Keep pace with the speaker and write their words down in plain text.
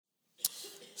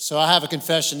So I have a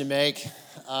confession to make.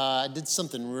 I did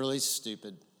something really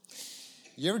stupid.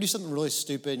 You ever do something really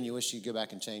stupid and you wish you could go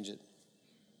back and change it?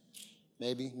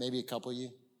 Maybe a couple of you.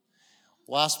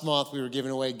 Last month we were giving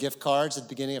away gift cards at the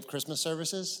beginning of Christmas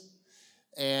services.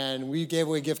 And we gave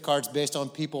away gift cards based on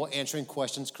people answering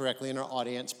questions correctly in our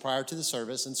audience prior to the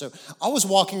service. And so I was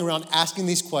walking around asking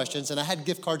these questions, and I had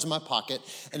gift cards in my pocket.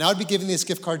 And I would be giving these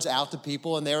gift cards out to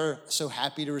people, and they were so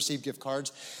happy to receive gift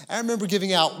cards. I remember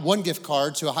giving out one gift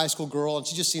card to a high school girl, and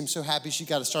she just seemed so happy she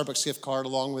got a Starbucks gift card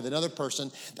along with another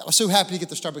person that was so happy to get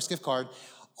the Starbucks gift card,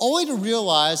 only to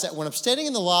realize that when I'm standing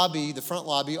in the lobby, the front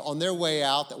lobby, on their way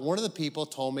out, that one of the people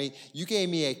told me, "You gave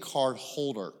me a card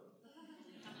holder."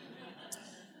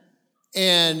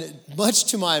 And much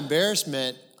to my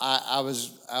embarrassment, I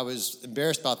was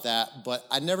embarrassed about that, but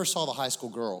I never saw the high school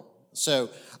girl. So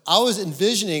I was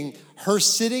envisioning her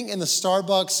sitting in the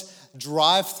Starbucks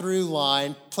drive-through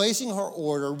line, placing her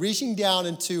order, reaching down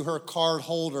into her card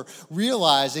holder,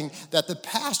 realizing that the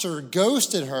pastor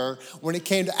ghosted her when it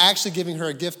came to actually giving her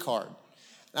a gift card.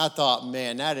 And I thought,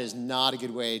 man, that is not a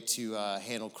good way to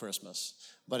handle Christmas.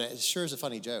 But it sure is a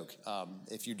funny joke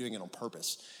if you're doing it on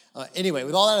purpose. Anyway,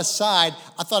 with all that aside,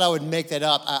 I thought I would make that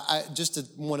up.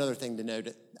 One other thing to note,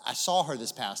 I saw her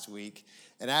this past week,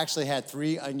 and I actually had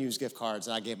 3 unused gift cards,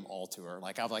 and I gave them all to her.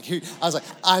 I was like,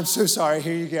 "I'm so sorry,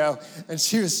 here you go." And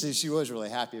she was really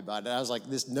happy about it. I was like,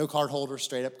 this no card holder,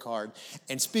 straight up card.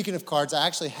 And speaking of cards, I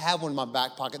actually have one in my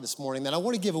back pocket this morning that I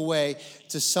want to give away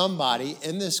to somebody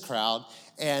in this crowd.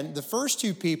 And the first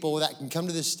 2 people that can come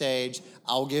to this stage,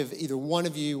 I'll give either one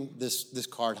of you this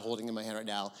card holding in my hand right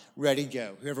now. Ready,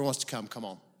 go. Whoever wants to come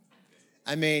on.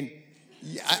 I mean,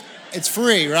 it's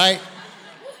free, right?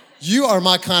 You are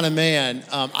my kind of man.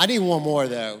 I need one more,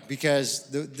 though, because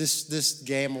this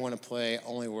game I want to play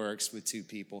only works with 2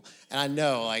 people. And I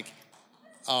know,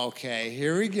 okay,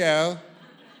 here we go.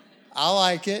 I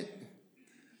like it.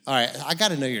 All right, I got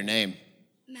to know your name.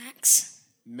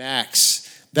 Max.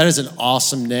 That is an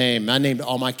awesome name. I named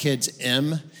all my kids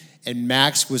M, and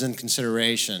Max was in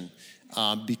consideration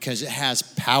because it has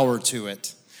power to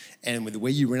it. And with the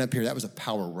way you ran up here, that was a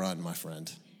power run, my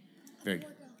friend. Very good.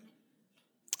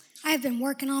 I have been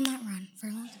working on that run for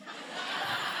a long time.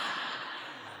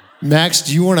 Max,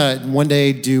 do you want to one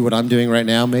day do what I'm doing right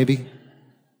now, maybe?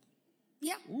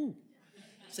 Yeah. Ooh.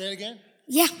 Say it again?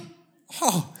 Yeah.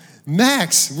 Oh,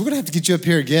 Max, we're going to have to get you up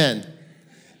here again.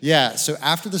 Yeah, so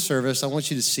after the service, I want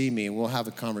you to see me, and we'll have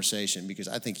a conversation because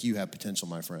I think you have potential,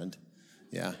 my friend.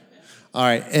 Yeah. All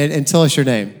right, and tell us your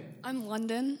name. I'm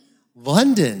London.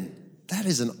 London. That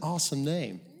is an awesome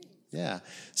name. Yeah.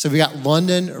 So we got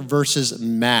London versus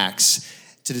Max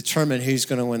to determine who's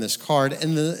going to win this card.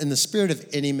 In the spirit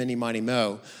of Eeny Meeny Miny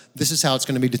Moe, this is how it's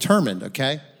going to be determined,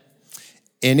 okay?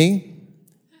 Eeny,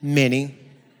 Meeny,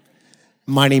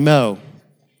 Miny Moe.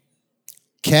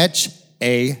 Catch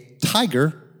a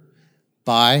tiger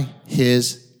by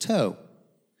his toe.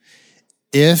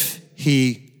 If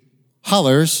he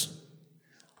hollers,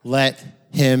 let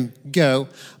him go.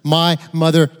 My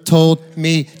mother told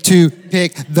me to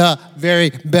pick the very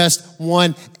best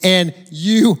one, and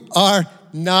you are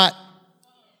not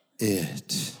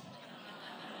it.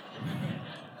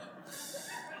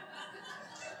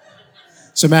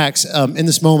 So Max, in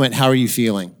this moment, how are you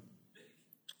feeling?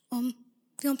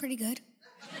 Feeling pretty good.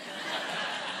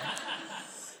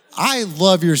 I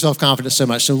love your self-confidence so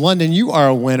much. So, London, you are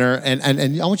a winner, and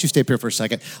I want you to stay up here for a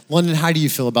second. London, how do you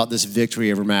feel about this victory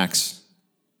over Max?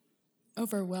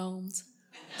 Overwhelmed.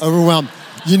 Overwhelmed.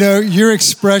 You know, your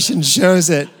expression shows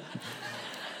it.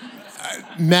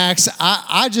 Max,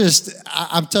 I'm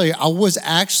telling you, I was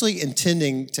actually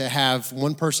intending to have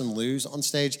one person lose on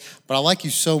stage, but I like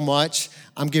you so much,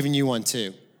 I'm giving you one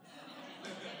too.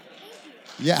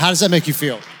 Yeah, how does that make you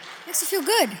feel? Makes me feel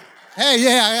good. Hey,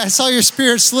 yeah, I saw your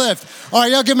spirit lift. All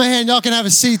right, y'all give me a hand. Y'all can have a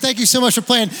seat. Thank you so much for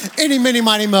playing Eeny Meeny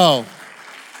Miny Moe.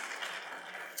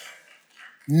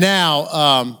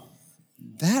 Now,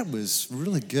 that was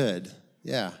really good.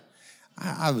 Yeah,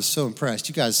 I was so impressed.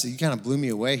 You guys, you kind of blew me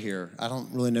away here. I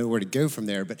don't really know where to go from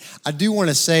there, but I do want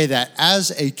to say that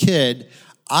as a kid,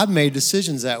 I've made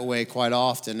decisions that way quite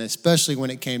often, especially when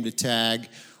it came to tag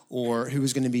or who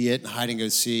was going to be it in hide and go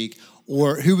seek,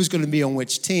 or who was going to be on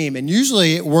which team. And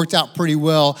usually it worked out pretty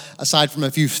well, aside from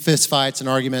a few fist fights and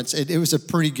arguments. It was a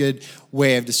pretty good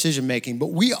way of decision making.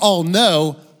 But we all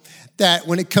know that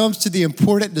when it comes to the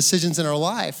important decisions in our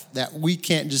life, that we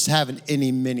can't just have an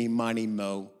Eeny Meeny Miny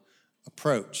Moe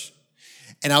approach.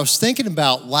 And I was thinking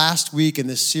about last week in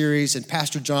this series and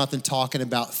Pastor Jonathan talking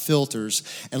about filters.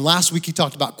 And last week he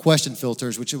talked about question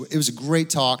filters, which it was a great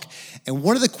talk. And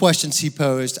one of the questions he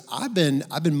posed, I've been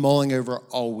mulling over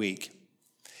all week.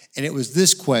 And it was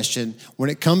this question: when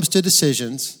it comes to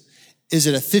decisions, is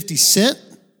it a 50 cent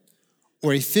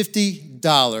or a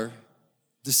 $50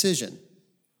 decision?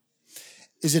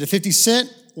 Is it a 50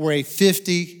 cent or a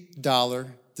 $50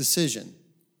 decision?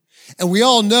 And we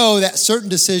all know that certain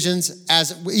decisions,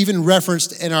 as even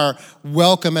referenced in our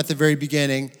welcome at the very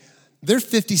beginning, they're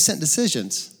 50-cent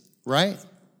decisions, right?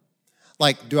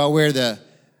 Like, do I wear the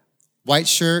white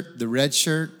shirt, the red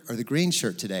shirt, or the green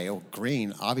shirt today? Oh,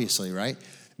 green, obviously, right?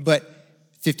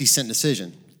 But 50-cent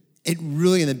decision. It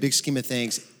really, in the big scheme of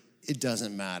things, it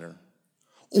doesn't matter.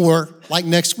 Or, like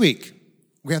next week,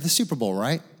 we have the Super Bowl,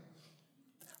 right?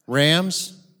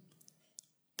 Rams,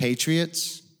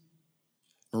 Patriots,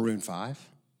 Maroon 5.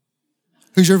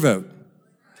 Who's your vote?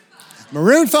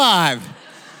 Maroon 5.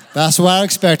 That's what I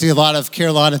expected a lot of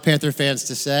Carolina Panther fans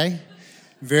to say.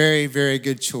 Very, very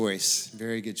good choice.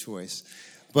 Very good choice.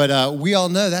 But we all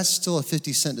know that's still a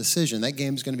 50-cent decision. That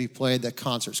game's going to be played, that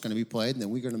concert's going to be played, and then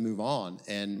we're going to move on.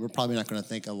 And we're probably not going to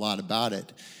think a lot about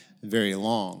it very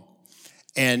long.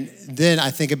 And then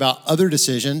I think about other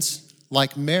decisions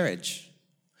like marriage.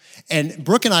 And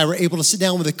Brooke and I were able to sit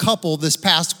down with a couple this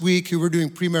past week who we're doing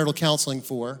premarital counseling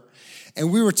for.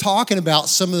 And we were talking about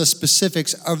some of the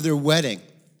specifics of their wedding.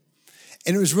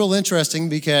 And it was real interesting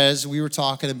because we were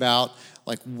talking about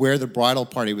like where the bridal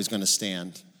party was going to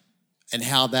stand and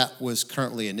how that was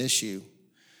currently an issue.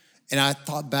 And I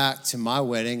thought back to my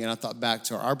wedding, and I thought back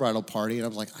to our bridal party, and I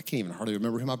was like, I can't even hardly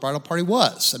remember who my bridal party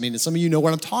was. I mean, some of you know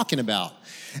what I'm talking about.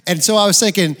 And so I was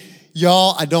thinking,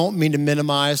 y'all, I don't mean to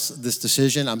minimize this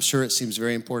decision. I'm sure it seems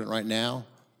very important right now.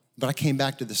 But I came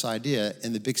back to this idea,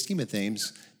 in the big scheme of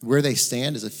things, where they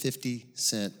stand is a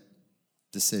 50-cent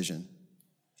decision.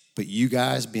 But you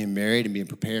guys being married and being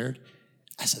prepared,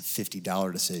 that's a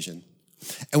 $50 decision.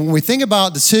 And when we think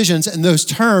about decisions in those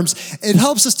terms, it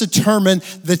helps us determine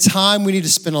the time we need to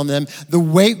spend on them, the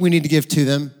weight we need to give to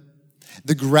them,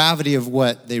 the gravity of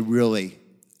what they really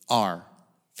are.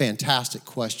 Fantastic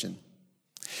question.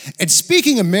 And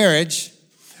speaking of marriage,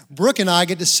 Brooke and I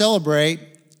get to celebrate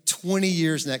 20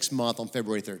 years next month on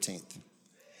February 13th.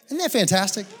 Isn't that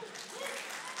fantastic?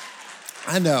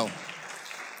 I know.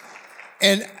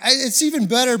 And it's even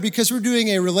better because we're doing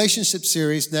a relationship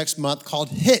series next month called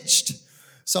Hitched.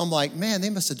 So I'm like, man, they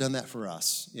must have done that for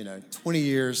us, 20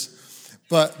 years.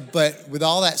 But with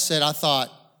all that said, I thought,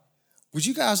 would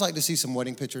you guys like to see some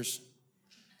wedding pictures?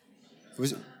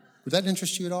 Would that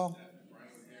interest you at all?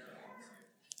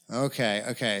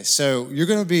 Okay. So I'm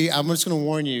just going to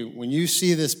warn you, when you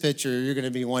see this picture, you're going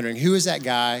to be wondering, who is that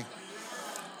guy?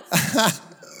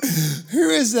 Who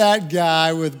is that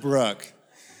guy with Brooke?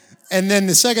 And then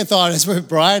the second thought is,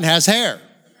 Brian has hair.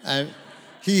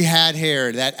 He had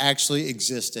hair that actually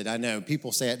existed. I know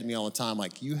people say it to me all the time,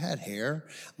 like, you had hair?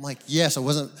 I'm like, yes, I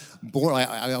wasn't born,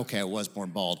 I was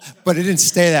born bald, but it didn't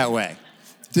stay that way.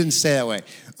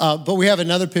 But we have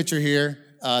another picture here.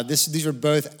 These are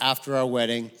both after our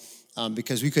wedding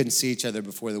because we couldn't see each other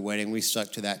before the wedding. We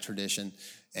stuck to that tradition.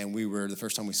 And the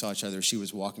first time we saw each other, she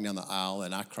was walking down the aisle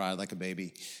and I cried like a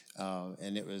baby.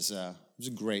 And it was a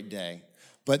great day.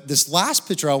 But this last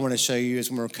picture I want to show you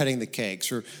is when we're cutting the cake.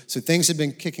 So things have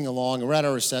been kicking along, and we're at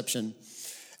our reception.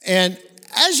 And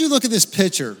as you look at this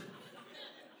picture,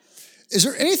 is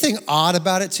there anything odd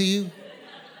about it to you?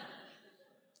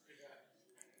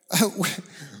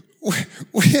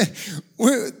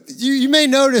 You may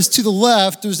notice to the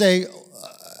left, there's a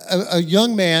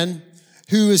young man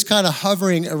who is kind of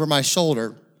hovering over my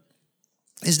shoulder.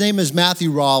 His name is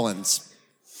Matthew Rollins.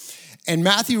 And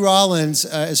Matthew Rollins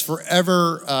is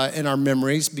forever in our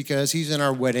memories because he's in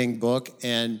our wedding book.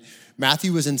 And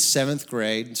Matthew was in 7th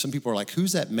grade. Some people are like,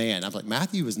 who's that man? I'm like,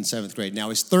 Matthew was in 7th grade. Now,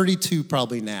 he's 32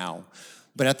 probably now.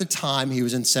 But at the time, he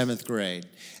was in 7th grade.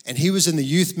 And he was in the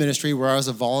youth ministry where I was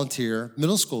a volunteer,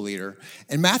 middle school leader.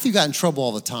 And Matthew got in trouble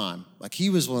all the time. Like,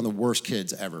 he was one of the worst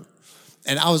kids ever.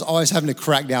 And I was always having to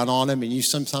crack down on him. And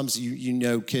sometimes you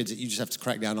know kids that you just have to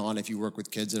crack down on if you work with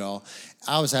kids at all.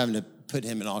 I was having to put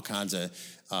him in all kinds of,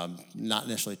 not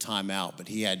necessarily time out, but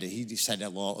he just had to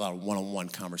have a lot of one-on-one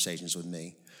conversations with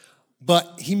me.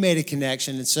 But he made a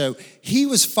connection, and so he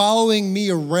was following me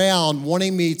around,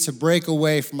 wanting me to break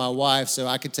away from my wife so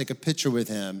I could take a picture with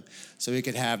him so he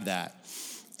could have that.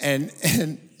 And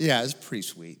yeah, it's pretty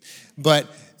sweet. But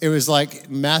it was like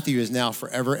Matthew is now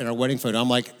forever in our wedding photo. I'm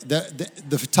like,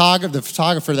 the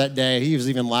photographer that day, he was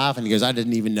even laughing. He goes, I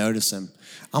didn't even notice him.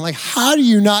 I'm like, how do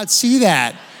you not see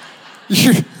that?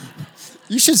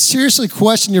 You should seriously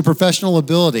question your professional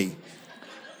ability.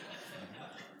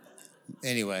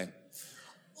 Anyway,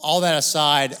 all that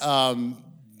aside,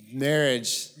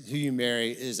 marriage, who you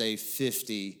marry, is a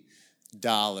 $50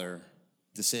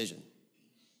 decision.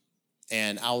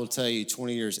 And I will tell you,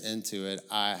 20 years into it,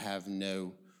 I have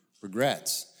no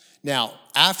regrets. Now,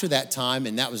 after that time,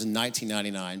 and that was in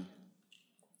 1999,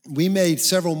 we made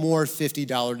several more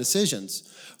 $50 decisions.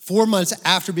 4 months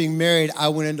after being married, I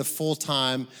went into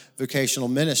full-time vocational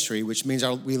ministry, which means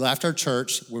we left our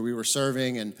church where we were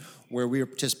serving and where we were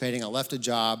participating. I left a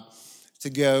job to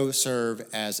go serve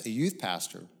as a youth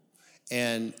pastor.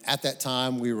 And at that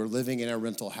time, we were living in a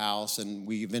rental house, and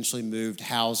we eventually moved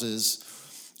houses.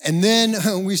 And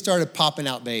then we started popping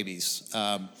out babies.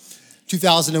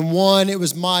 2001, it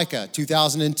was Micah.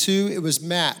 2002, it was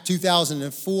Matt.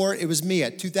 2004, it was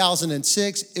Mia.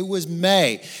 2006, it was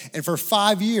May. And for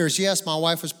 5 years, yes, my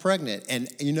wife was pregnant. And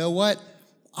you know what?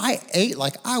 I ate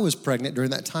like I was pregnant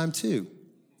during that time too,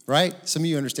 right? Some of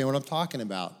you understand what I'm talking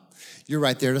about. You're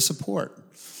right there to support.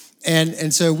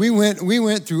 And so we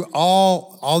went through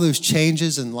all those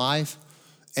changes in life.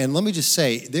 And let me just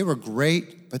say, they were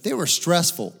great, but they were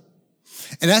stressful.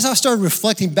 And as I started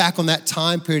reflecting back on that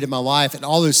time period in my life and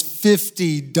all those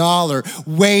 $50,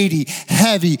 weighty,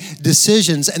 heavy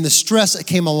decisions and the stress that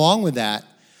came along with that,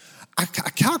 I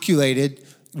calculated,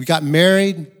 we got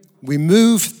married, we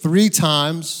moved 3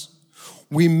 times,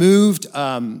 we moved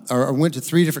or went to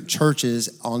 3 different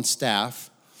churches on staff.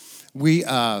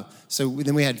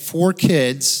 Then we had 4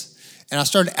 kids, and I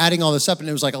started adding all this up, and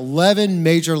it was like 11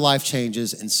 major life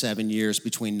changes in 7 years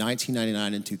between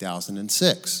 1999 and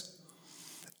 2006.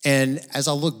 And as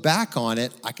I look back on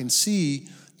it, I can see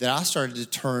that I started to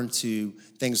turn to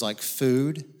things like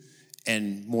food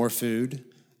and more food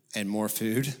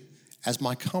as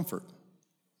my comfort.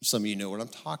 Some of you know what I'm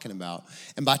talking about.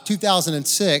 And by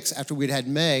 2006, after we'd had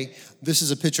May, this is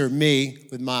a picture of me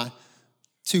with my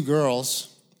 2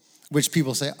 girls, which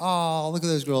people say, oh, look at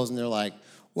those girls. And they're like,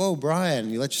 whoa,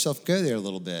 Brian, you let yourself go there a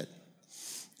little bit.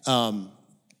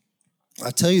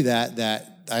 I tell you that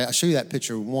I show you that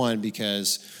picture, one,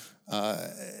 because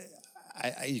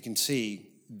you can see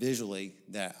visually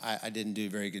that I didn't do a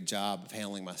very good job of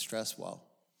handling my stress well.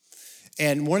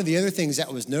 And one of the other things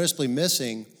that was noticeably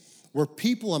missing were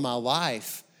people in my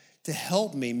life to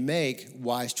help me make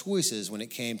wise choices when it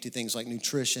came to things like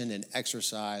nutrition and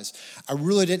exercise. I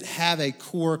really didn't have a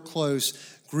core, close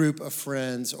group of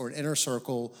friends or an inner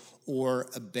circle or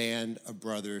a band of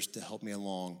brothers to help me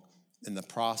along in the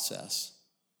process.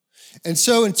 And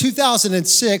so in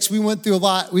 2006, we went through a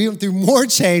lot. We went through more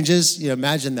changes.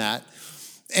 Imagine that.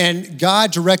 And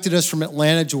God directed us from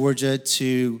Atlanta, Georgia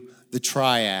to the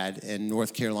Triad in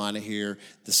North Carolina here,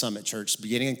 the Summit Church,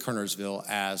 beginning in Kernersville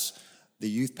as the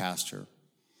youth pastor.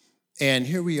 And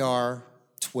here we are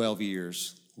 12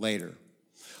 years later.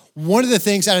 One of the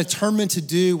things I determined to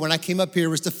do when I came up here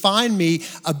was to find me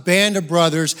a band of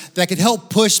brothers that could help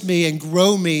push me and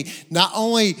grow me, not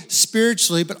only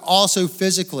spiritually, but also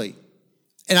physically.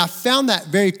 And I found that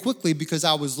very quickly because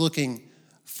I was looking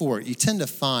for it. You tend to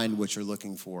find what you're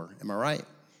looking for. Am I right?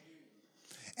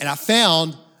 And I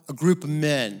found a group of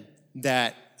men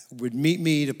that would meet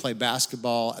me to play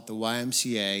basketball at the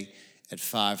YMCA at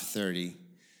 5:30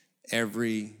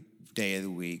 every day of the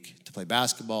week to play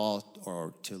basketball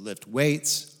or to lift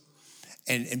weights.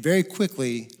 And very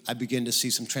quickly, I began to see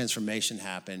some transformation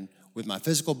happen with my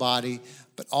physical body,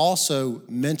 but also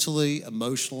mentally,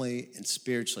 emotionally, and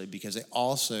spiritually, because they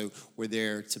also were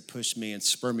there to push me and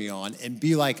spur me on and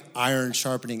be like iron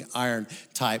sharpening iron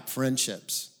type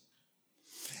friendships.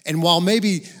 And while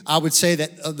maybe I would say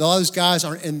that those guys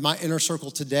aren't in my inner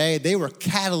circle today, they were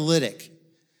catalytic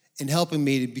in helping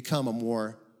me to become a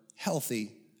more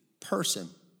healthy person.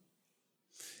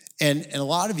 And a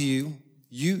lot of you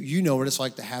know what it's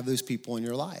like to have those people in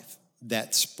your life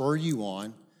that spur you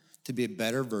on to be a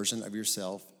better version of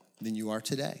yourself than you are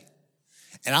today.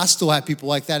 And I still have people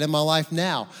like that in my life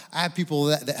now. I have people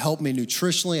that help me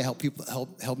nutritionally,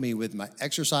 help me with my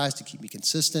exercise to keep me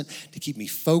consistent, to keep me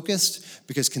focused,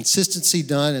 because consistency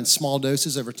done in small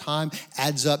doses over time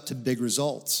adds up to big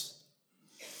results.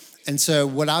 And so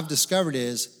what I've discovered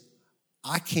is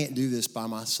I can't do this by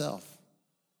myself.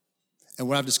 And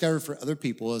what I've discovered for other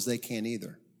people is they can't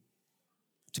either.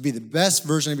 To be the best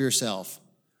version of yourself,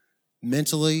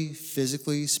 mentally,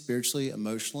 physically, spiritually,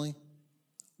 emotionally,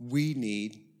 we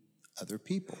need other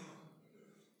people.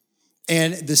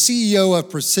 And the CEO of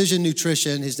Precision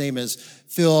Nutrition, his name is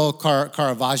Phil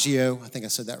Caravaggio. I think I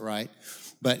said that right.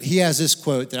 But he has this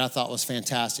quote that I thought was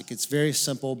fantastic. It's very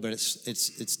simple, but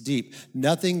it's deep.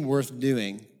 Nothing worth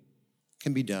doing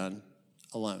can be done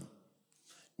alone.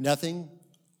 Nothing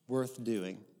worth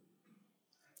doing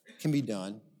can be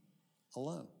done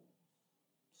alone.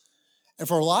 And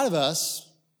for a lot of us,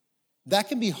 that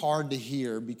can be hard to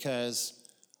hear because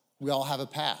we all have a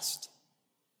past.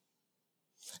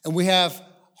 And we have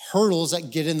hurdles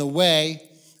that get in the way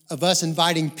of us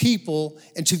inviting people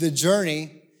into the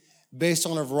journey based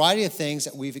on a variety of things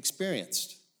that we've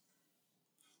experienced,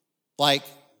 like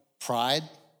pride,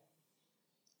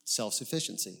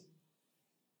 self-sufficiency.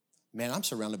 Man, I'm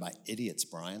surrounded by idiots,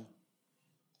 Brian.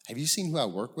 Have you seen who I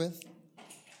work with?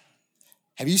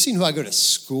 Have you seen who I go to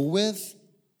school with?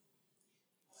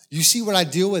 You see what I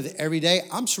deal with every day?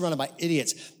 I'm surrounded by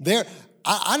idiots.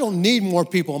 I don't need more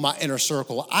people in my inner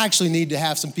circle. I actually need to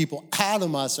have some people out of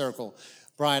my circle.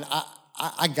 Brian,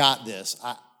 I got this.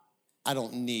 I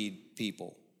don't need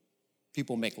people.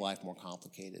 People make life more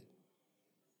complicated.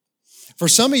 For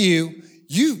some of you,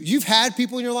 you've had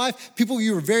people in your life, people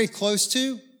you were very close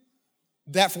to,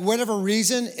 that for whatever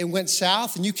reason it went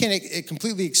south, and you can't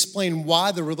completely explain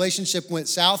why the relationship went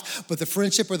south, but the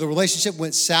friendship or the relationship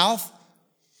went south.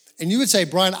 And you would say,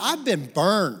 Brian, I've been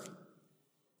burned.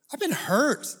 I've been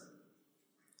hurt.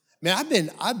 Man,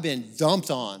 I've been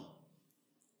dumped on.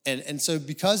 And so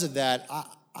because of that,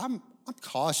 I'm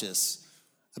cautious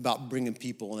about bringing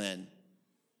people in.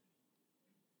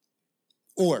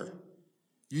 Or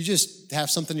you just have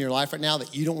something in your life right now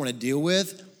that you don't want to deal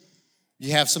with.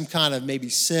 You have some kind of maybe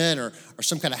sin or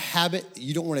some kind of habit that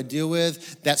you don't want to deal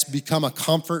with that's become a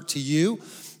comfort to you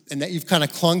and that you've kind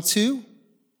of clung to.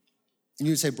 And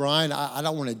you would say, Brian, I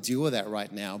don't want to deal with that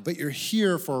right now. But you're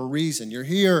here for a reason. You're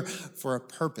here for a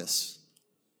purpose.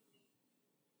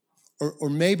 Or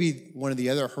maybe one of the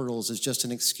other hurdles is just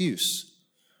an excuse.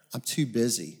 I'm too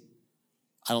busy.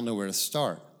 I don't know where to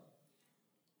start.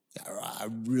 I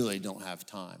really don't have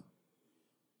time.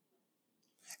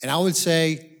 And I would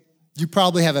say you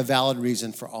probably have a valid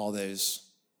reason for all those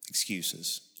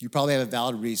excuses. You probably have a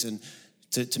valid reason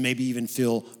to maybe even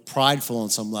feel prideful on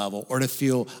some level or to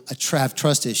feel have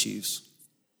trust issues.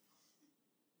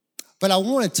 But I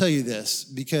want to tell you this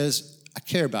because I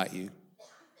care about you.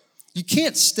 You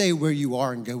can't stay where you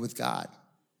are and go with God.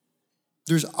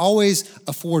 There's always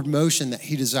a forward motion that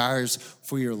he desires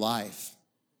for your life.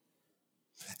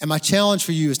 And my challenge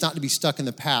for you is not to be stuck in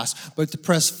the past, but to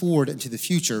press forward into the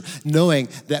future, knowing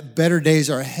that better days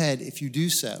are ahead if you do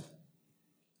so.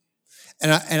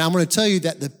 And I'm going to tell you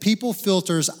that the people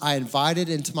filters I invited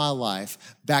into my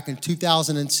life back in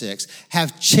 2006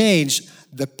 have changed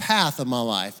the path of my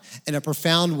life in a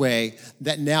profound way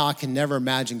that now I can never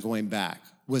imagine going back.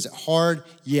 Was it hard?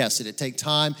 Yes. Did it take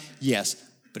time? Yes.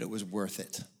 But it was worth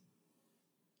it.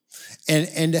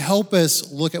 And to help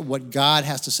us look at what God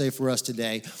has to say for us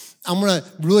today, I'm going to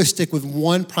really stick with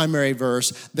one primary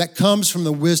verse that comes from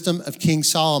the wisdom of King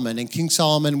Solomon. And King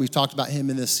Solomon, we've talked about him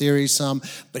in this series some,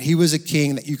 but he was a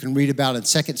king that you can read about in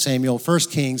 2 Samuel, 1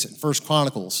 Kings, and 1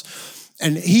 Chronicles.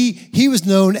 And he was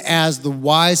known as the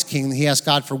wise king. He asked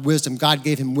God for wisdom. God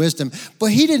gave him wisdom, but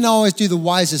he didn't always do the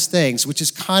wisest things, which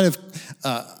is kind of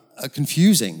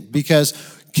confusing because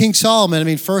King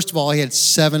Solomon, first of all, he had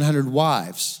 700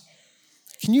 wives.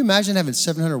 Can you imagine having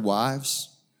 700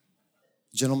 wives,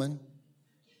 gentlemen?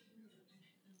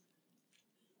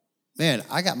 Man,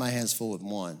 I got my hands full with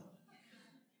one.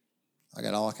 I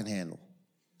got all I can handle.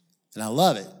 And I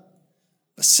love it.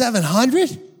 But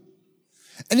 700?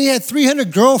 And he had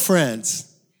 300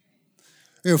 girlfriends.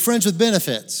 Friends with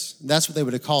benefits. That's what they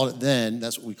would have called it then.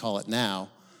 That's what we call it now.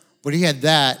 But he had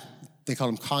that. They called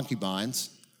them concubines.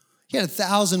 He had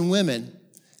 1,000 women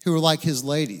who were like his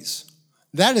ladies.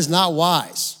 That is not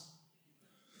wise.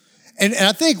 And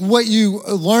I think what you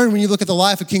learn when you look at the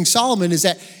life of King Solomon is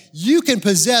that you can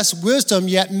possess wisdom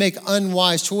yet make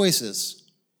unwise choices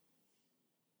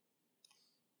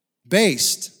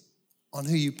based on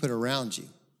who you put around you.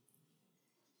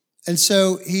 And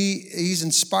so he's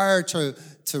inspired to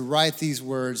write these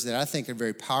words that I think are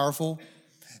very powerful,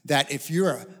 that if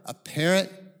you're a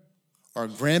parent or a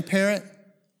grandparent,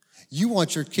 you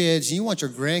want your kids, you want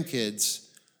your grandkids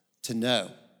to know.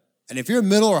 And if you're a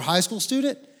middle or high school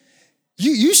student,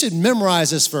 you should memorize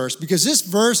this verse because this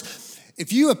verse,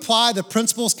 if you apply the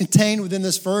principles contained within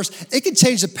this verse, it can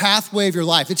change the pathway of your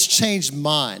life. It's changed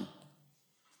mine.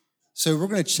 So we're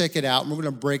going to check it out and we're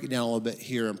going to break it down a little bit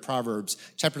here in Proverbs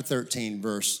chapter 13,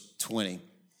 verse 20.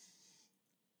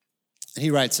 And he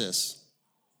writes this: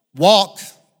 walk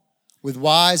with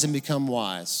wise and become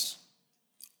wise.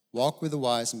 Walk with the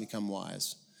wise and become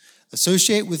wise.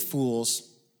 Associate with fools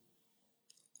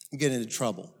and get into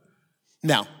trouble.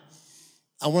 Now,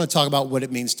 I want to talk about what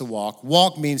it means to walk.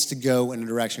 Walk means to go in a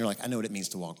direction. You're like, I know what it means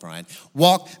to walk, Brian.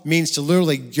 Walk means to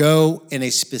literally go in a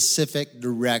specific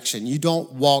direction. You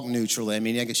don't walk neutrally. I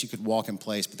mean, I guess you could walk in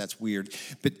place, but that's weird.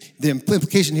 But the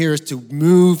implication here is to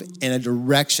move in a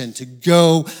direction, to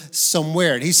go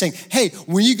somewhere. And he's saying, hey,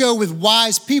 when you go with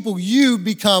wise people, you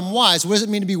become wise. What does it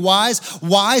mean to be wise?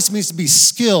 Wise means to be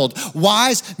skilled.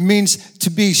 Wise means to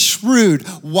be shrewd.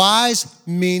 Wise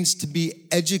means to be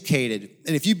educated.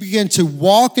 And if you begin to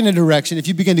walk in a direction, if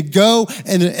you begin to go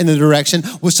in a direction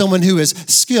with someone who is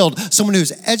skilled, someone who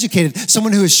is educated,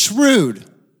 someone who is shrewd,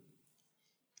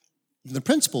 the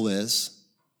principle is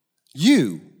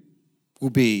you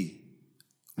will be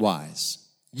wise.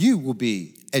 You will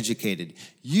be educated.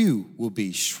 You will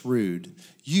be shrewd.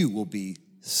 You will be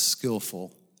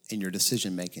skillful in your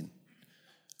decision making.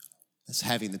 It's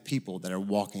having the people that are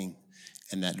walking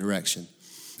in that direction.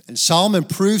 And Solomon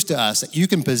proves to us that you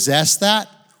can possess that,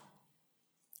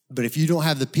 but if you don't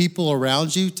have the people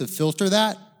around you to filter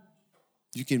that,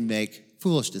 you can make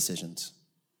foolish decisions.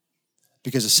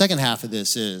 Because the second half of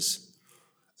this is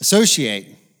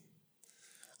associate.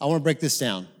 I want to break this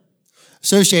down.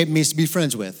 Associate means to be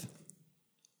friends with.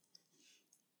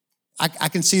 I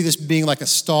can see this being like a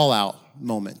stall out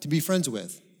moment, to be friends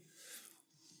with.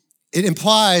 It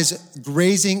implies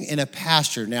grazing in a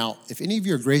pasture. Now, if any of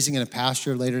you are grazing in a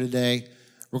pasture later today,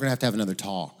 we're going to have another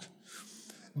talk.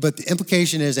 But the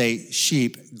implication is a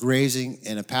sheep grazing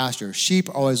in a pasture. Sheep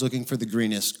are always looking for the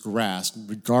greenest grass,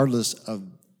 regardless of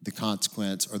the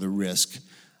consequence or the risk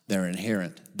they're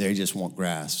inherent. They just want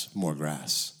grass, more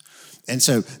grass. And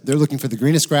so they're looking for the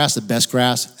greenest grass, the best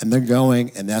grass, and they're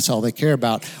going, and that's all they care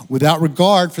about, without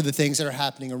regard for the things that are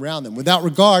happening around them, without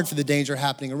regard for the danger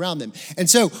happening around them. And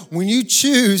so when you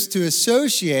choose to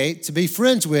associate, to be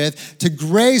friends with, to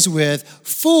graze with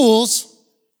fools,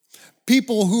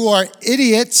 people who are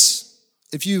idiots,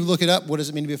 if you look it up, what does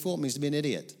it mean to be a fool? It means to be an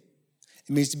idiot.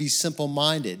 It means to be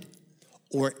simple-minded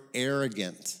or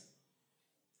arrogant.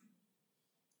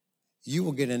 You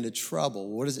will get into trouble.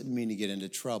 What does it mean to get into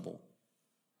trouble?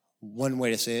 One way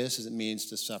to say this is it means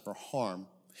to suffer harm.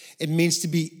 It means to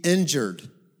be injured.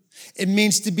 It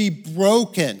means to be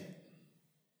broken.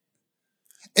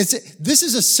 This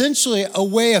is essentially a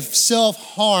way of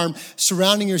self-harm,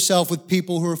 surrounding yourself with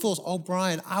people who are fools. Oh,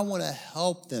 Brian, I want to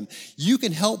help them. You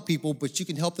can help people, but you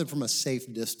can help them from a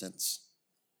safe distance.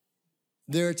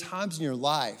 There are times in your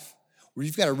life where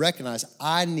you've got to recognize,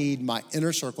 I need my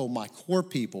inner circle, my core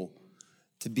people,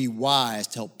 to be wise,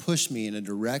 to help push me in a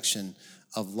direction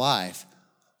of life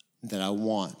that I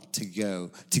want to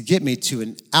go, to get me to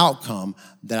an outcome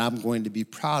that I'm going to be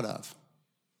proud of.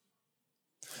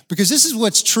 Because this is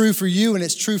what's true for you and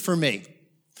it's true for me.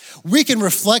 We can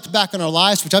reflect back on our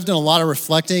lives, which I've done a lot of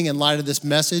reflecting in light of this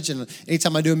message. And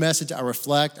anytime I do a message, I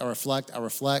reflect. And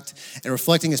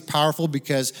reflecting is powerful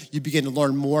because you begin to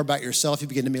learn more about yourself. You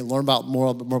begin to learn more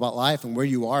about life and where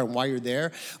you are and why you're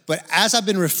there. But as I've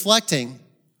been reflecting,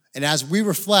 and as we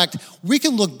reflect, we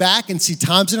can look back and see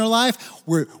times in our life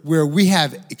where we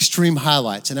have extreme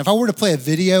highlights. And if I were to play a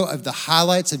video of the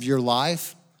highlights of your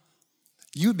life,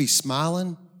 you would be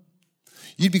smiling.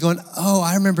 You'd be going, oh,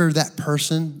 I remember that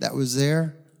person that was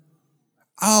there.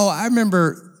 Oh, I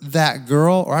remember that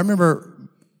girl, or I remember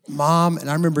mom, and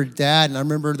I remember dad, and I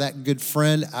remember that good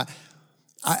friend.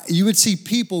 You would see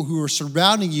people who are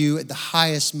surrounding you at the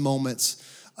highest moments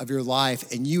of your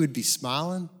life, and you would be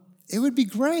smiling. It would be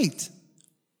great.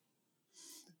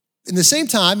 In the same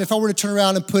time, if I were to turn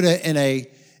around and put in a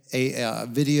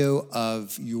video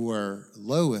of your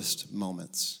lowest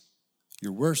moments,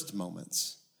 your worst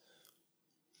moments,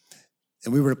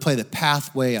 and we were to play the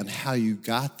pathway on how you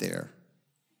got there,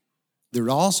 there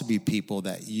would also be people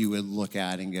that you would look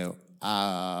at and go,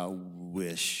 I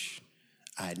wish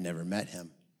I had never met him.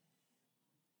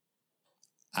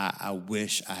 I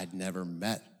wish I had never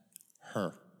met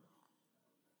her.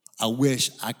 I wish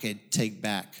I could take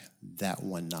back that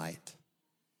one night.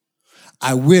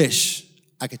 I wish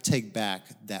I could take back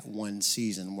that one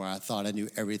season where I thought I knew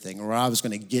everything, or I was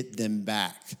going to get them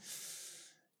back.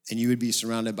 And you would be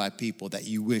surrounded by people that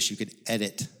you wish you could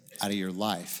edit out of your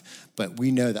life. But we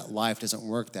know that life doesn't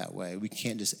work that way. We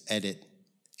can't just edit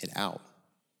it out.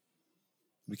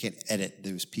 We can't edit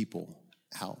those people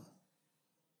out.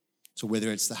 So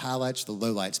whether it's the highlights, the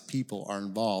lowlights, people are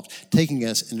involved, taking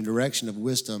us in a direction of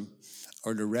wisdom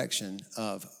or direction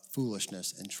of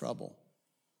foolishness and trouble.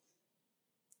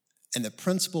 And the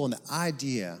principle and the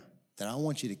idea that I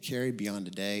want you to carry beyond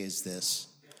today is this,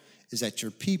 is that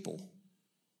your people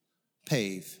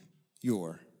pave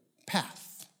your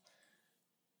path.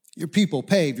 Your people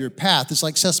pave your path. It's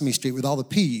like Sesame Street with all the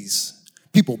P's.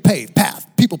 People pave path.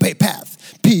 People pave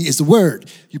path. P is the word.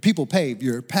 Your people pave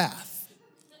your path.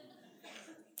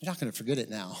 You're not going to forget it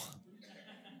now.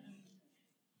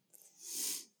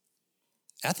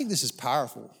 I think this is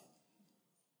powerful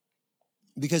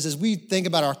because as we think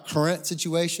about our current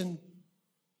situation,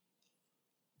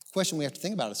 the question we have to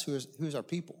think about is who is our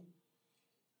people?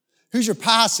 Who's your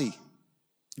posse?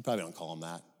 You probably don't call them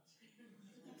that.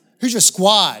 Who's your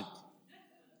squad?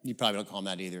 You probably don't call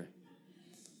them that either.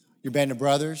 Your band of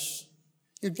brothers,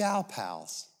 your gal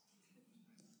pals.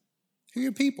 Who are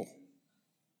your people?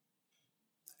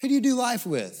 Who do you do life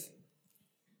with?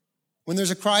 When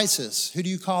there's a crisis, who do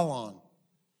you call on?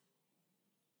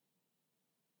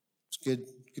 It's a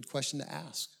good question to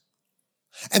ask.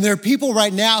 And there are people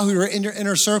right now who are in your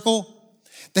inner circle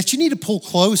that you need to pull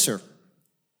closer.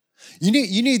 You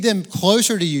need them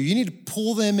closer to you. You need to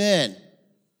pull them in.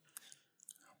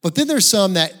 But then there's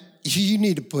some that you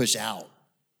need to push out.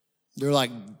 They're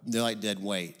like dead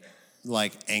weight,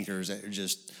 like anchors that are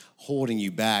just holding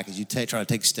you back as you try to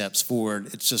take steps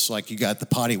forward. It's just like you got the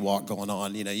potty walk going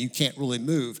on. You can't really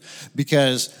move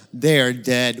because they're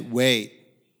dead weight.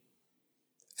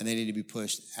 And they need to be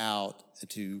pushed out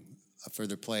to a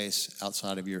further place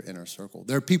outside of your inner circle.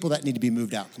 There are people that need to be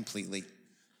moved out completely.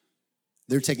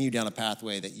 They're taking you down a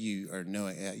pathway that you are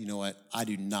knowing, you know what, I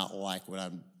do not like what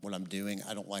I'm doing.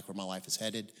 I don't like where my life is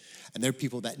headed. And there are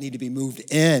people that need to be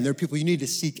moved in. There are people you need to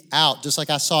seek out. Just like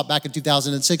I saw it back in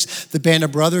 2006, the band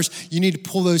of brothers, you need to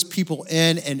pull those people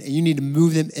in and you need to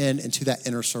move them into that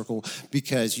inner circle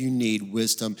because you need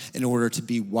wisdom in order to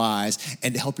be wise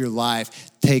and to help your life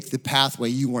take the pathway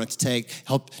you want it to take,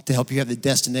 to help you have the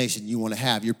destination you want to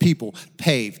have. Your people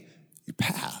pave your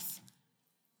path.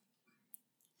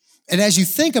 And as you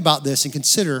think about this and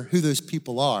consider who those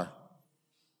people are,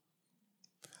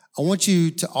 I want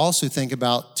you to also think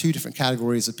about two different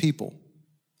categories of people.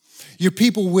 Your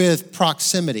people with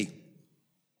proximity.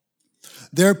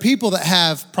 There are people that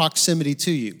have proximity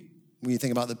to you. When you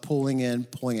think about the pulling in,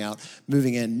 pulling out,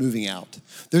 moving out.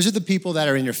 Those are the people that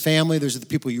are in your family. Those are the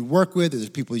people you work with. Those are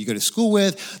the people you go to school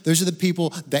with. Those are the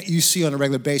people that you see on a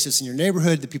regular basis in your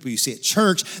neighborhood, the people you see at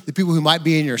church, the people who might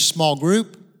be in your small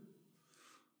group.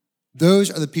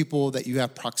 Those are the people that you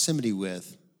have proximity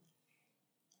with.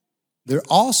 There are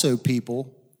also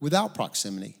people without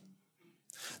proximity.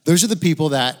 Those are the people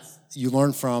that you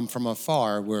learn from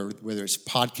afar, whether it's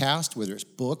podcasts, whether it's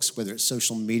books, whether it's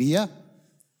social media.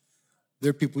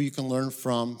 There are people you can learn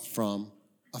from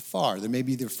afar. There may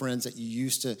be the friends that you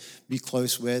used to be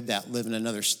close with that live in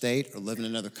another state or live in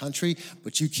another country,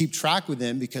 but you keep track with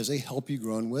them because they help you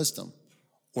grow in wisdom.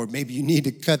 Or maybe you need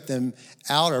to cut them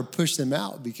out or push them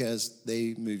out because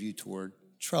they move you toward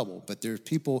trouble. But there's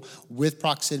people with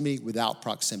proximity, without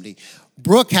proximity.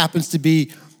 Brooke happens to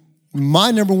be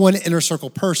my number one inner circle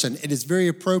person. It is very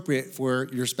appropriate for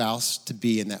your spouse to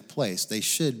be in that place. They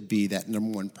should be that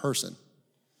number one person.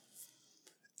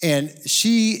 And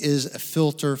she is a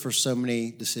filter for so many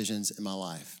decisions in my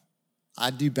life.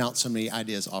 I do bounce so many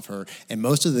ideas off her. And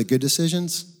most of the good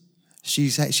decisions, she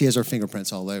has her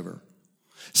fingerprints all over.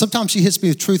 Sometimes she hits me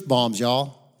with truth bombs,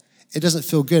 y'all. It doesn't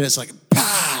feel good. It's like,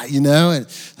 bah, and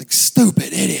like,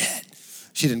 stupid idiot.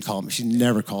 She didn't call me. She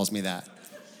never calls me that.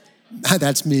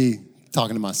 That's me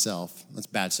talking to myself. That's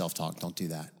bad self-talk. Don't do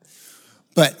that.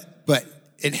 But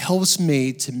it helps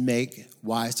me to make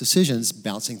wise decisions,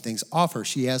 bouncing things off her.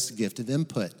 She has the gift of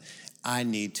input. I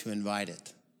need to invite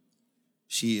it.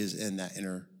 She is in that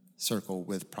inner circle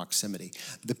with proximity.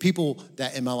 The people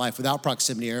that in my life without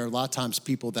proximity are a lot of times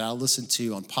people that I listen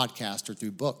to on podcasts or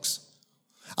through books.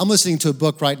 I'm listening to a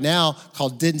book right now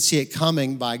called Didn't See It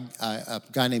Coming by a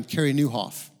guy named Carey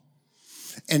Nieuwhof.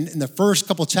 And the first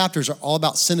couple chapters are all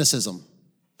about cynicism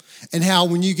and how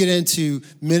when you get into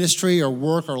ministry or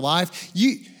work or life,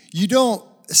 you don't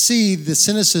see the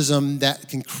cynicism that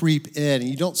can creep in and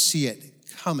you don't see it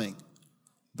coming,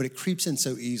 but it creeps in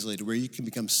so easily to where you can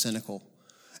become cynical.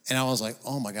 And I was like,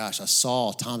 oh my gosh, I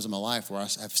saw times in my life where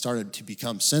I've started to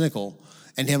become cynical.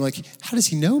 And I'm like, how does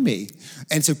he know me?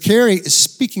 And so Carey is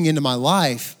speaking into my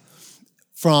life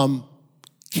from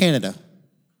Canada,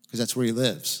 because that's where he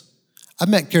lives. I've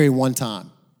met Carey one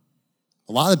time.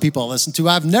 A lot of the people I listen to,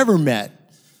 I've never met.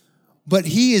 But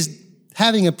he is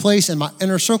having a place in my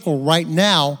inner circle right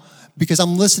now because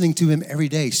I'm listening to him every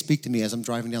day speak to me as I'm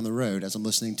driving down the road, as I'm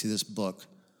listening to this book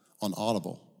on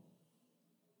Audible.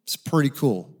 It's pretty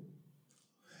cool.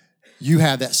 You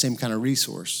have that same kind of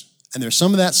resource. And there's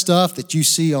some of that stuff that you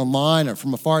see online or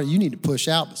from afar you need to push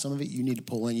out, but some of it you need to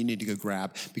pull in, you need to go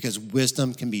grab because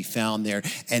wisdom can be found there.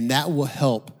 And that will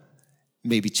help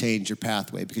maybe change your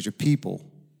pathway because your people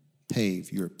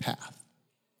pave your path.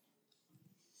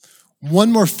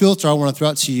 One more filter I want to throw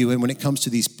out to you, and when it comes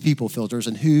to these people filters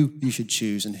and who you should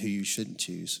choose and who you shouldn't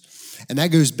choose. And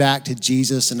that goes back to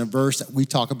Jesus and a verse that we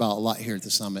talk about a lot here at the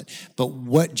Summit. But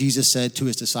what Jesus said to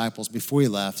his disciples before he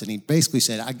left, and he basically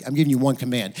said, I'm giving you one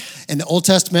command. In the Old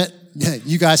Testament,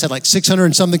 you guys had like 600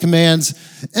 and something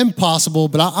commands. Impossible,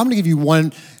 but I'm going to give you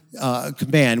one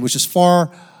command, which is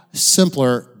far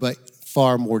simpler, but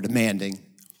far more demanding.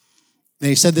 And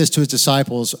he said this to his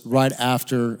disciples right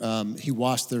after he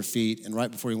washed their feet and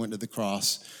right before he went to the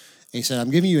cross. And he said,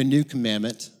 I'm giving you a new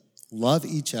commandment. Love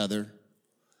each other.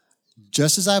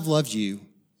 Just as I've loved you,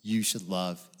 you should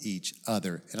love each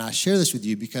other. And I share this with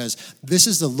you because this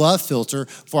is the love filter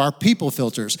for our people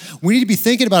filters. We need to be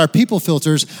thinking about our people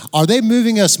filters. Are they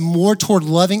moving us more toward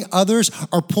loving others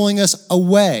or pulling us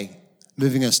away?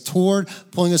 Moving us toward,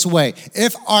 pulling us away.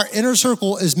 If our inner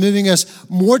circle is moving us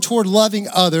more toward loving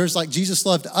others like Jesus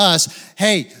loved us,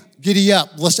 hey, giddy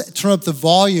up. Let's turn up the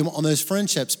volume on those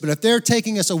friendships. But if they're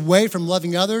taking us away from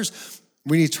loving others,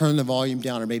 we need to turn the volume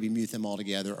down or maybe mute them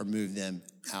altogether or move them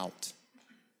out.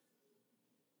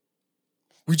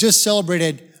 We just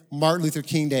celebrated Martin Luther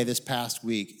King Day this past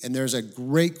week, and there's a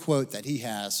great quote that he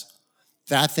has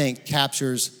that I think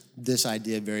captures this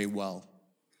idea very well.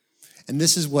 And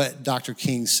this is what Dr.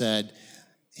 King said.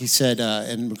 He said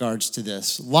in regards to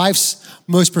this, life's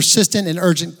most persistent and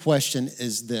urgent question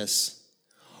is this: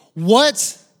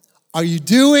 what are you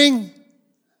doing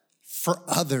for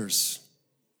others?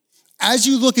 As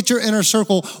you look at your inner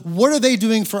circle, what are they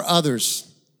doing for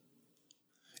others?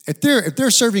 If they're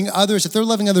serving others, if they're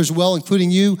loving others well, including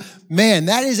you, man,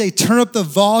 that is a turn up the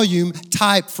volume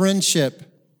type friendship.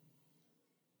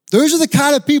 Those are the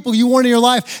kind of people you want in your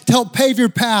life to help pave your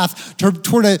path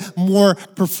toward a more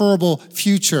preferable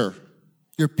future.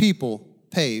 Your people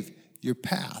pave your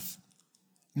path.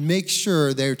 Make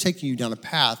sure they're taking you down a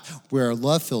path where a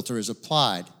love filter is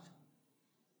applied,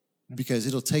 because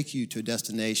it'll take you to a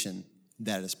destination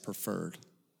that is preferred.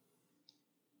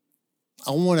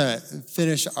 I want to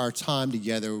finish our time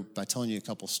together by telling you a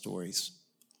couple stories.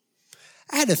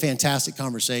 I had a fantastic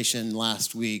conversation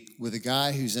last week with a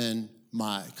guy who's in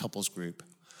my couples group.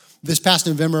 This past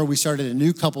November, we started a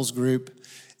new couples group,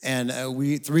 and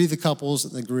three of the couples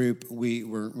in the group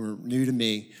were new to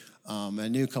me. I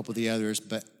knew a couple of the others,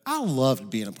 but I loved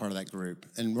being a part of that group.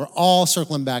 And we're all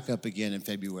circling back up again in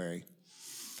February.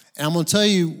 And I'm going to tell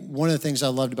you, one of the things I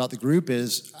loved about the group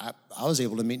is I was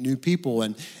able to meet new people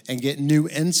and get new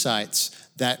insights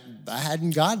that I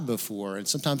hadn't gotten before. And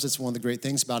sometimes it's one of the great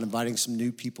things about inviting some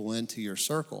new people into your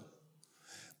circle.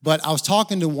 But I was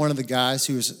talking to one of the guys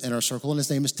who was in our circle, and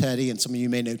his name is Teddy, and some of you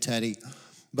may know Teddy.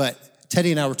 But Teddy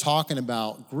and I were talking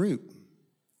about group.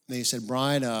 And he said,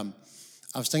 Brian, I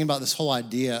was thinking about this whole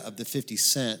idea of the 50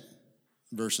 cent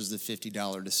versus the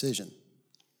 $50 decision.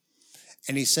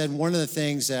 And he said, one of the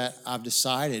things that I've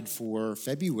decided for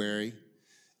February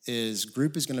is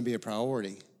group is going to be a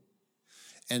priority.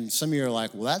 And some of you are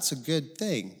like, well, that's a good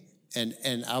thing.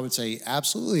 And I would say,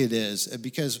 absolutely it is.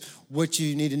 Because what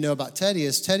you need to know about Teddy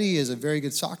is a very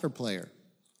good soccer player.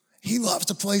 He loves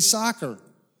to play soccer.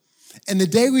 And the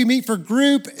day we meet for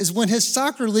group is when his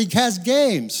soccer league has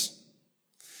games.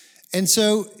 And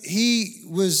so he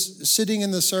was sitting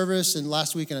in the service, and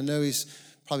last week, and I know he's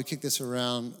probably kicked this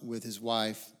around with his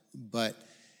wife, but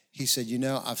he said,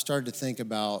 I've started to think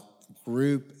about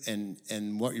group and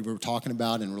what you were talking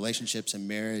about in relationships and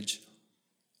marriage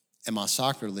and my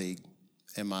soccer league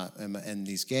and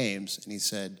these games. And he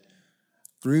said,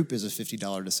 group is a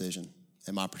 $50 decision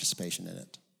and my participation in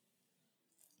it.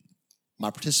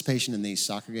 My participation in these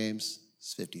soccer games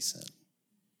is 50 cents.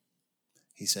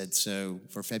 He said, so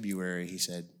for February, he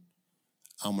said,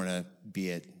 I'm going to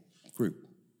be at group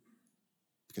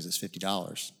because it's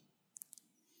 $50.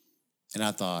 And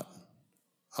I thought,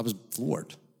 I was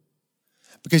floored.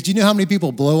 Because do you know how many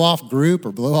people blow off group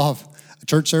or blow off a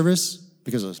church service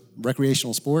because of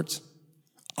recreational sports?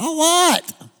 A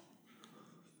lot.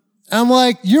 And I'm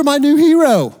like, you're my new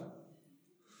hero.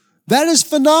 That is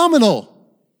phenomenal.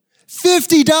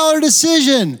 $50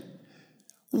 decision.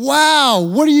 Wow,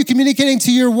 what are you communicating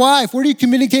to your wife? What are you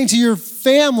communicating to your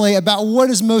family about what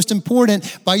is most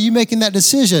important by you making that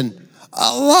decision?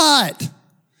 A lot.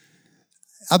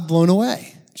 I'm blown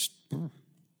away.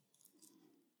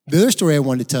 The other story I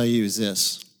wanted to tell you is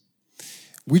this.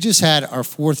 We just had our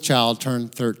fourth child turn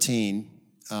 13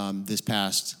 this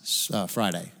past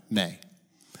Friday, May.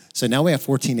 So now we have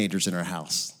 4 teenagers in our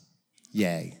house.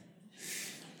 Yay.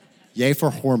 Yay for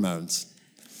hormones.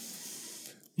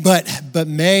 But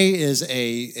May is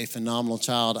a phenomenal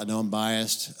child. I know I'm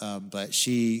biased, but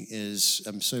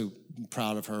I'm so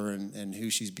proud of her and who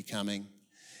she's becoming.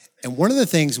 And one of the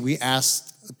things we ask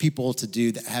people to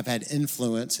do that have had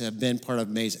influence, have been part of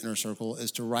May's inner circle,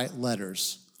 is to write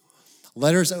letters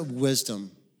of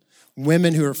wisdom.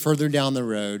 Women who are further down the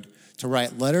road, to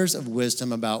write letters of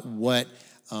wisdom about what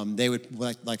they would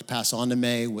like to pass on to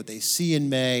May, what they see in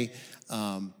May,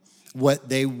 what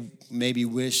they maybe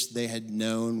wish they had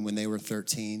known when they were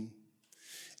 13.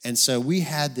 And so we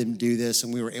had them do this,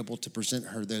 and we were able to present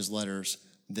her those letters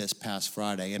this past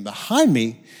Friday. And behind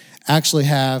me, actually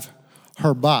have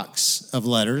her box of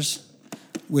letters,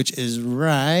 which is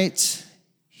right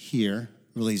here.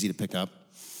 Really easy to pick up.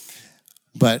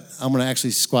 But I'm going to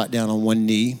actually squat down on one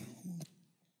knee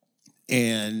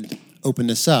and open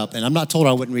this up. And I'm not told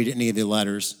I wouldn't read any of the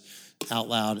letters out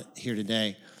loud here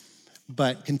today.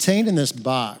 But contained in this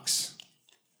box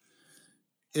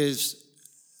is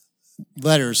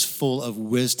letters full of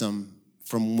wisdom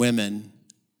from women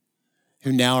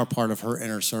who now are part of her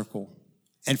inner circle.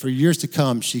 And for years to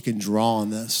come, she can draw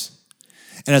on this.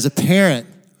 And as a parent,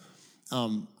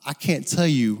 I can't tell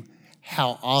you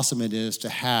how awesome it is to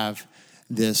have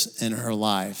this in her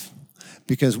life.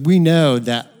 Because we know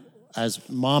that as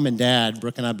mom and dad,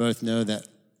 Brooke and I both know that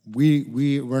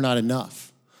we're not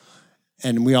enough.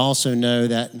 And we also know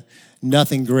that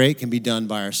nothing great can be done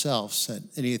by ourselves, that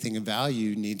anything of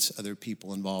value needs other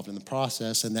people involved in the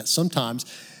process, and that sometimes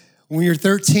when you're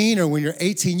 13 or when you're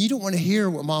 18, you don't want to hear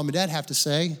what mom and dad have to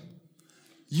say.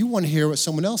 You want to hear what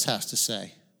someone else has to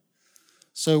say.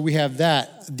 So we have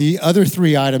that. The other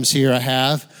three items here I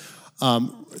have,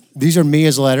 these are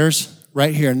Mia's letters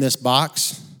right here in this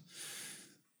box.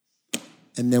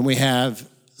 And then we have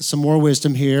some more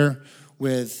wisdom here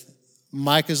with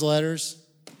Micah's letters.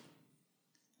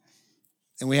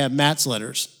 And we have Matt's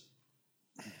letters.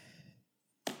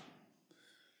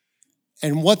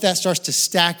 And what that starts to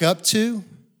stack up to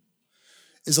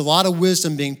is a lot of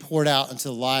wisdom being poured out into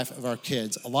the life of our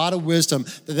kids. A lot of wisdom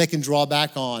that they can draw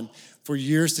back on for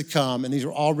years to come. And these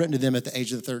are all written to them at the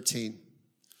age of 13.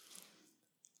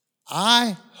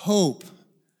 I hope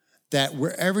that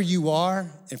wherever you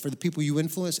are and for the people you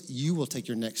influence, you will take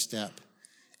your next step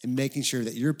in making sure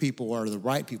that your people are the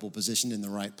right people positioned in the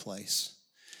right place.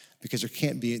 Because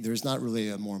there's not really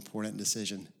a more important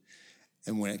decision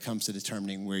and when it comes to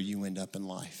determining where you end up in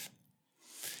life.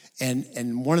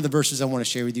 And one of the verses I want to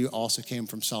share with you also came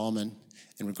from Solomon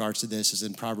in regards to this, is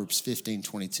in Proverbs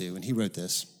 15:22, and he wrote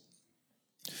this.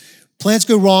 Plans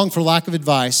go wrong for lack of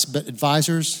advice, but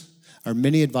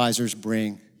many advisors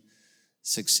bring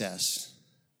success.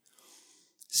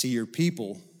 See, your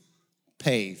people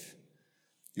pave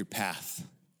your path.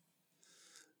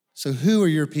 So who are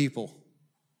your people?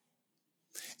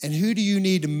 And who do you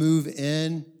need to move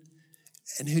in?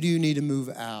 And who do you need to move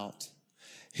out?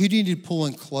 Who do you need to pull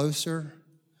in closer?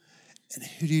 And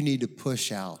who do you need to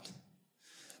push out?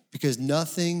 Because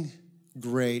nothing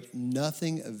great,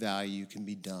 nothing of value can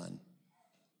be done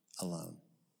alone.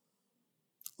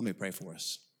 Let me pray for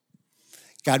us.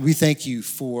 God, we thank you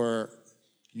for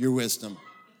your wisdom.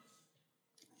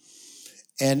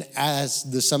 And as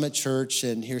the Summit Church,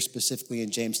 and here specifically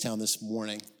in Jamestown this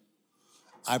morning,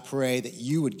 I pray that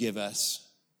you would give us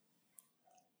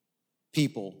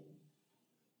people,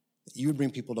 that you would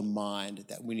bring people to mind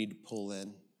that we need to pull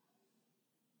in,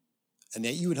 and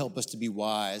that you would help us to be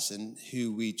wise in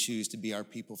who we choose to be our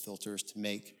people filters to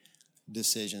make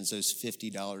decisions, those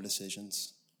 $50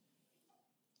 decisions.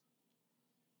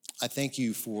 I thank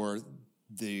you for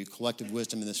the collective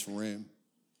wisdom in this room.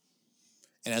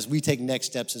 And as we take next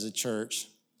steps as a church,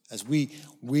 as we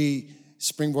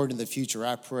springboard into the future,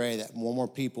 I pray that more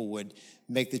people would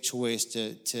make the choice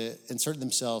to insert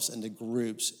themselves into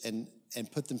groups and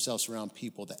put themselves around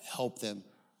people that help them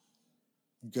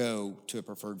go to a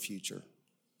preferred future.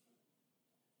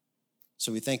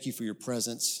 So we thank you for your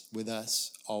presence with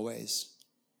us always.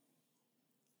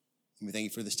 And we thank you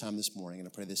for this time this morning. And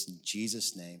I pray this in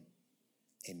Jesus' name.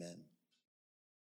 Amen.